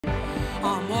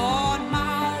I'm on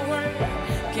my way.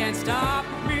 Can't stop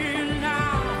me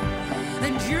now.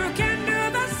 And you can do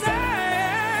the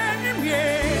same,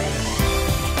 yeah.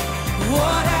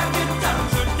 What have you done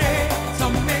today to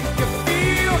make you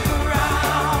feel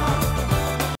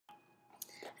proud?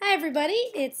 Hi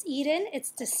everybody, it's Eden. It's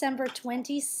December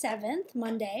 27th,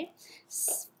 Monday,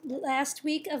 last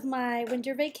week of my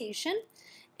winter vacation.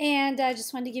 And I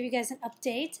just wanted to give you guys an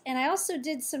update. And I also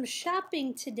did some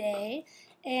shopping today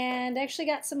and actually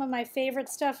got some of my favorite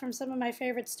stuff from some of my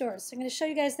favorite stores. So I'm going to show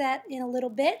you guys that in a little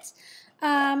bit.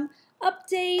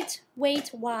 Update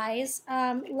weight-wise,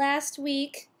 last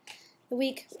week, the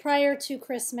week prior to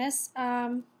Christmas,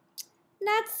 not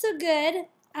so good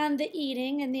on the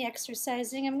eating and the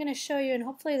exercising. I'm going to show you, and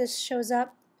hopefully this shows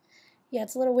up. Yeah,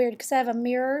 it's a little weird because I have a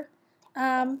mirror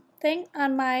thing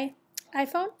on my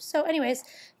iPhone. So anyways,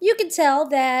 you can tell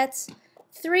that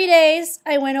 3 days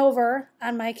I went over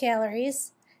on my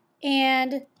calories,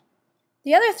 and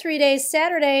the other 3 days,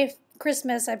 Saturday,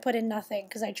 Christmas, I put in nothing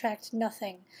because I tracked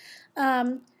nothing.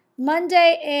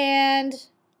 Monday and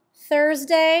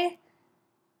Thursday,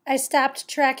 I stopped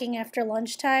tracking after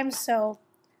lunchtime, so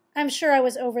I'm sure I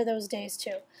was over those days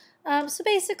too. So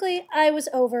basically, I was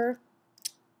over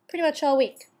pretty much all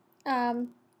week.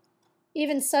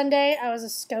 Even Sunday, I was a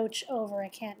scotch over.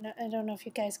 I don't know if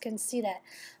you guys can see that.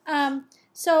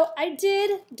 So I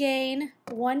did gain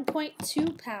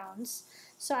 1.2 pounds.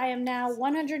 So I am now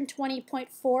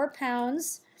 120.4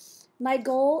 pounds. My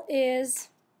goal is,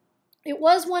 it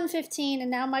was 115, and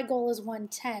now my goal is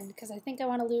 110 because I think I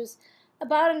want to lose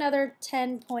about another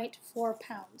 10.4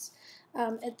 pounds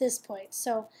at this point.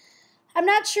 So I'm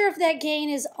not sure if that gain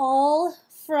is all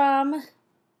from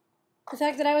the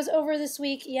fact that I was over this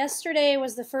week. Yesterday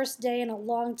was the first day in a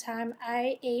long time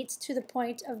I ate to the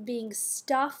point of being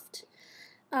stuffed.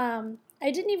 I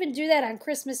didn't even do that on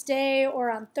Christmas Day or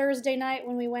on Thursday night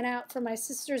when we went out for my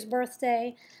sister's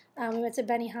birthday. We went to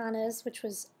Benihana's, which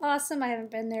was awesome. I haven't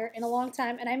been there in a long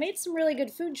time. And I made some really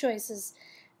good food choices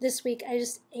this week. I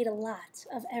just ate a lot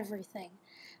of everything.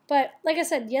 But like I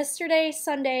said, yesterday,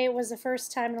 Sunday, was the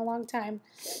first time in a long time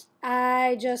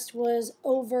I just was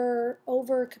over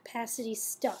capacity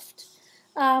stuffed.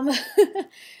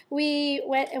 We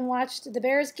went and watched the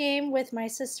Bears game with my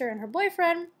sister and her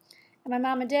boyfriend and my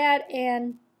mom and dad,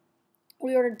 and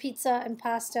we ordered pizza and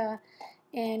pasta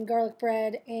and garlic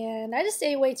bread, and I just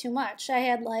ate way too much. I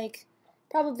had like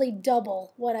probably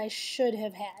double what I should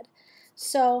have had.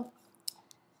 So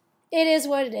it is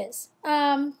what it is.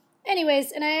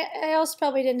 Anyways, and I also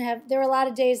probably didn't have, there were a lot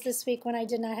of days this week when I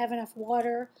did not have enough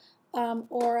water,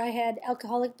 or I had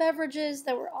alcoholic beverages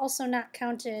that were also not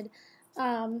counted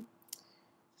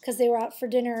because they were out for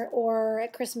dinner or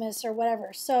at Christmas or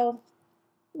whatever. So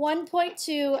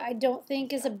 1.2 I don't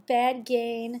think is a bad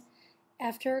gain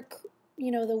after,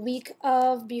 you know, the week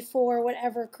of, before,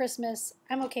 whatever, Christmas.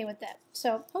 I'm okay with that.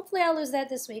 So hopefully I'll lose that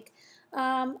this week.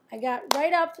 I got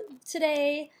right up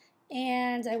today,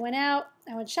 and I went out,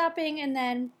 I went shopping, and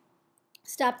then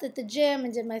stopped at the gym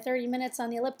and did my 30 minutes on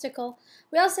the elliptical.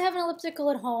 We also have an elliptical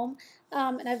at home,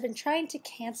 and I've been trying to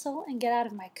cancel and get out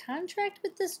of my contract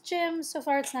with this gym. So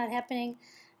far it's not happening.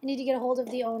 I need to get a hold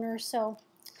of the owner, so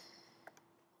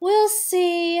we'll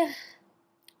see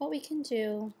what we can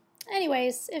do.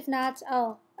 Anyways, if not,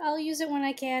 I'll use it when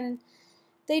I can. And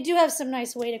they do have some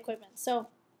nice weight equipment. So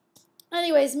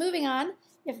anyways, moving on.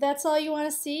 If that's all you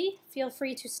want to see, feel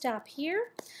free to stop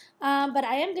here. But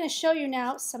I am going to show you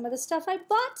now some of the stuff I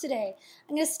bought today.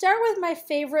 I'm going to start with my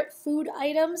favorite food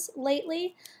items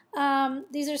lately.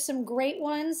 These are some great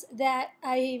ones that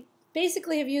I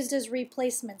basically have used as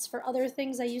replacements for other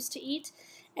things I used to eat.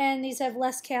 And these have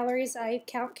less calories. I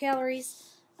count calories.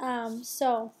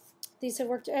 So these have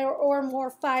worked, or more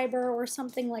fiber or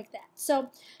something like that. So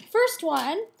first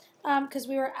one, because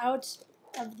we were out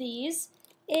of these,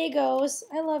 Eggos.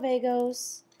 I love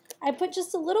Eggos. I put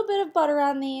just a little bit of butter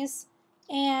on these,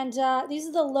 and these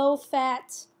are the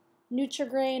low-fat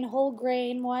Nutri-Grain whole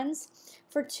grain ones.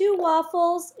 For 2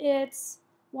 waffles, it's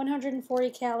 140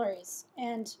 calories,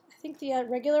 and I think the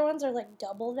regular ones are like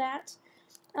double that.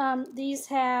 These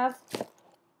have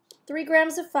 3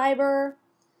 grams of fiber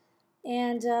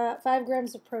and 5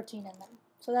 grams of protein in them,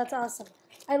 so that's awesome.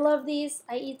 I love these.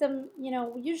 I eat them, you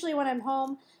know, usually when I'm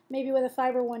home, maybe with a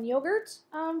Fiber One yogurt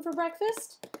for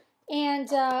breakfast.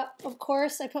 And, of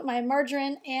course, I put my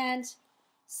margarine and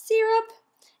syrup.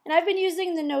 And I've been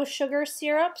using the no sugar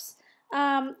syrups.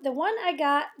 The one I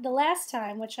got the last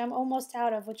time, which I'm almost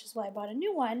out of, which is why I bought a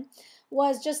new one,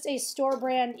 was just a store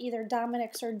brand, either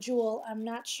Dominic's or Jewel. I'm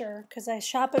not sure because I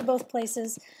shop at both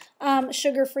places.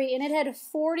 Sugar-free. And it had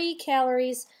 40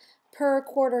 calories per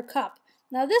quarter cup.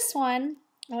 Now this one,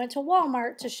 I went to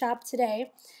Walmart to shop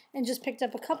today and just picked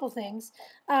up a couple things.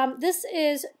 This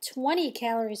is 20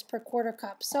 calories per quarter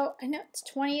cup. So I know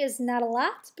 20 is not a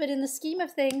lot, but in the scheme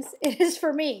of things, it is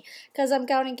for me because I'm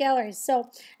counting calories. So,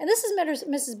 and this is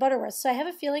Mrs. Butterworth, so I have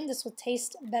a feeling this will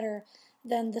taste better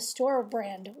than the store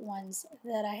brand ones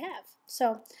that I have.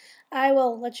 So I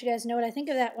will let you guys know what I think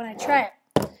of that when I try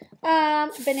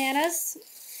it. Bananas.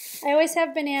 I always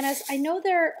have bananas. I know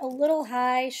they're a little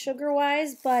high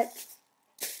sugar-wise, but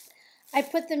I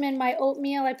put them in my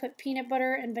oatmeal. I put peanut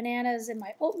butter and bananas in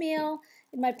my oatmeal,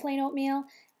 in my plain oatmeal,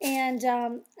 and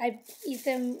I eat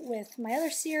them with my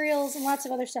other cereals and lots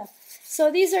of other stuff.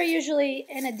 So these are usually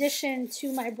in addition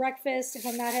to my breakfast. If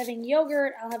I'm not having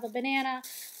yogurt, I'll have a banana.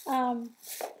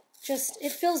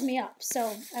 It fills me up,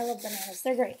 so I love bananas.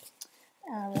 They're great.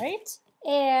 All right.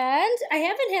 And I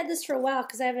haven't had this for a while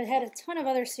because I haven't had a ton of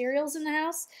other cereals in the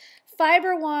house.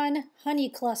 Fiber One honey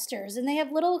clusters, and they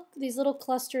have these little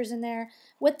clusters in there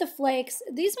with the flakes.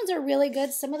 These ones are really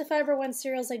good. Some of the Fiber One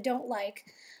cereals I don't like.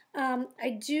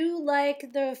 I do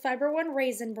like the Fiber One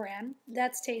Raisin Bran.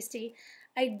 That's tasty.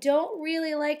 I don't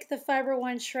really like the Fiber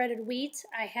One shredded wheat.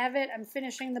 I have it. I'm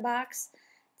finishing the box.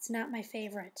 It's not my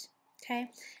favorite.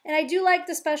 Okay, and I do like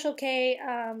the Special K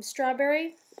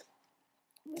strawberry.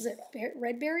 Was it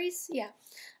red berries? Yeah.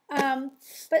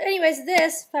 But anyways,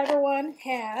 this Fiber One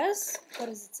has, what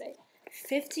does it say?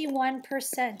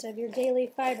 51% of your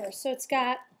daily fiber. So it's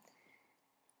got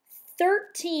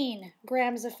 13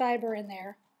 grams of fiber in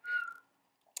there.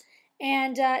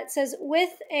 And it says with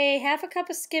a half a cup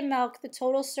of skim milk, the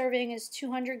total serving is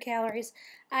 200 calories.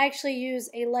 I actually use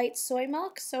a light soy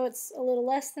milk, so it's a little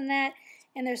less than that.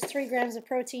 And there's 3 grams of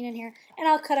protein in here. And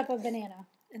I'll cut up a banana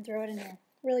and throw it in here.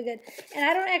 Really good. And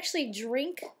I don't actually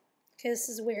drink, because this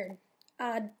is weird,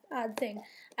 odd thing.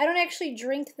 I don't actually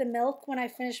drink the milk when I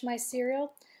finish my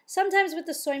cereal. Sometimes with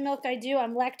the soy milk I do.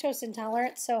 I'm lactose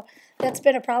intolerant, so that's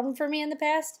been a problem for me in the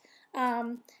past.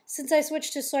 Since I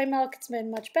switched to soy milk, it's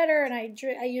been much better, and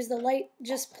I use the light,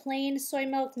 just plain soy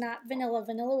milk, not vanilla.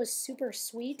 Vanilla was super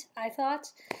sweet, I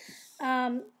thought.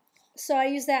 So I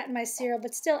use that in my cereal,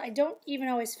 but still, I don't even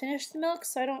always finish the milk,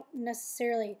 so I don't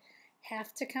necessarily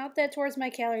have to count that towards my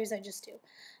calories. I just do.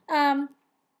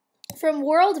 From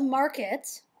World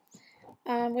Market,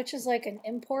 which is like an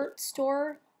import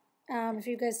store, if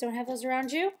you guys don't have those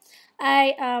around you,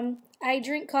 I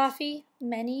drink coffee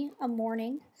many a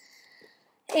morning,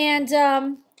 and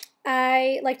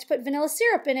I like to put vanilla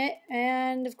syrup in it,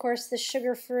 and of course the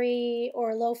sugar-free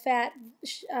or low-fat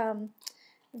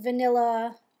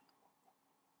vanilla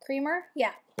creamer.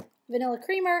 Yeah, vanilla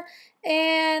creamer,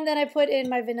 and then I put in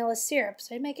my vanilla syrup.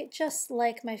 So I make it just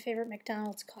like my favorite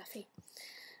McDonald's coffee.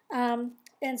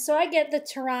 And so I get the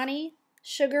Torani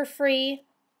sugar-free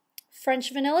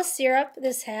French vanilla syrup.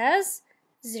 This has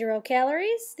 0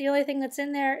 calories. The only thing that's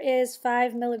in there is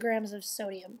 5 milligrams of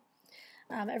sodium.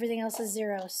 Everything else is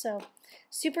 0. So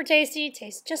super tasty.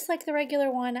 Tastes just like the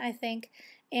regular one, I think.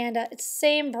 And it's the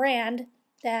same brand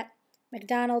that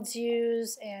McDonald's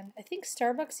use, and I think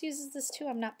Starbucks uses this too.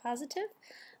 I'm not positive.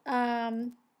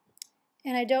 And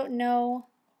I don't know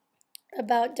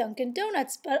about Dunkin'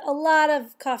 Donuts, but a lot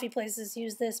of coffee places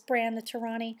use this brand, the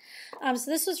Torani.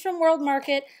 So this was from World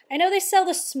Market. I know they sell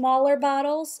the smaller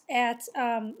bottles at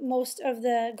most of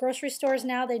the grocery stores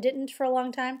now. They didn't for a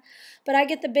long time. But I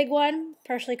get the big one,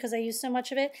 partially because I use so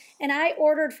much of it. And I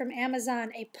ordered from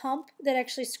Amazon a pump that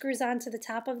actually screws onto the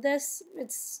top of this.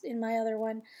 It's in my other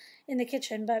one in the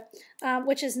kitchen, but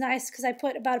which is nice because I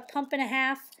put about a pump and a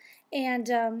half, and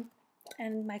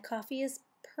my coffee is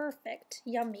perfect.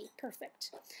 Yummy.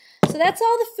 Perfect. So that's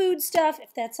all the food stuff.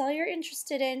 If that's all you're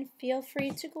interested in, feel free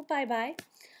to go bye-bye.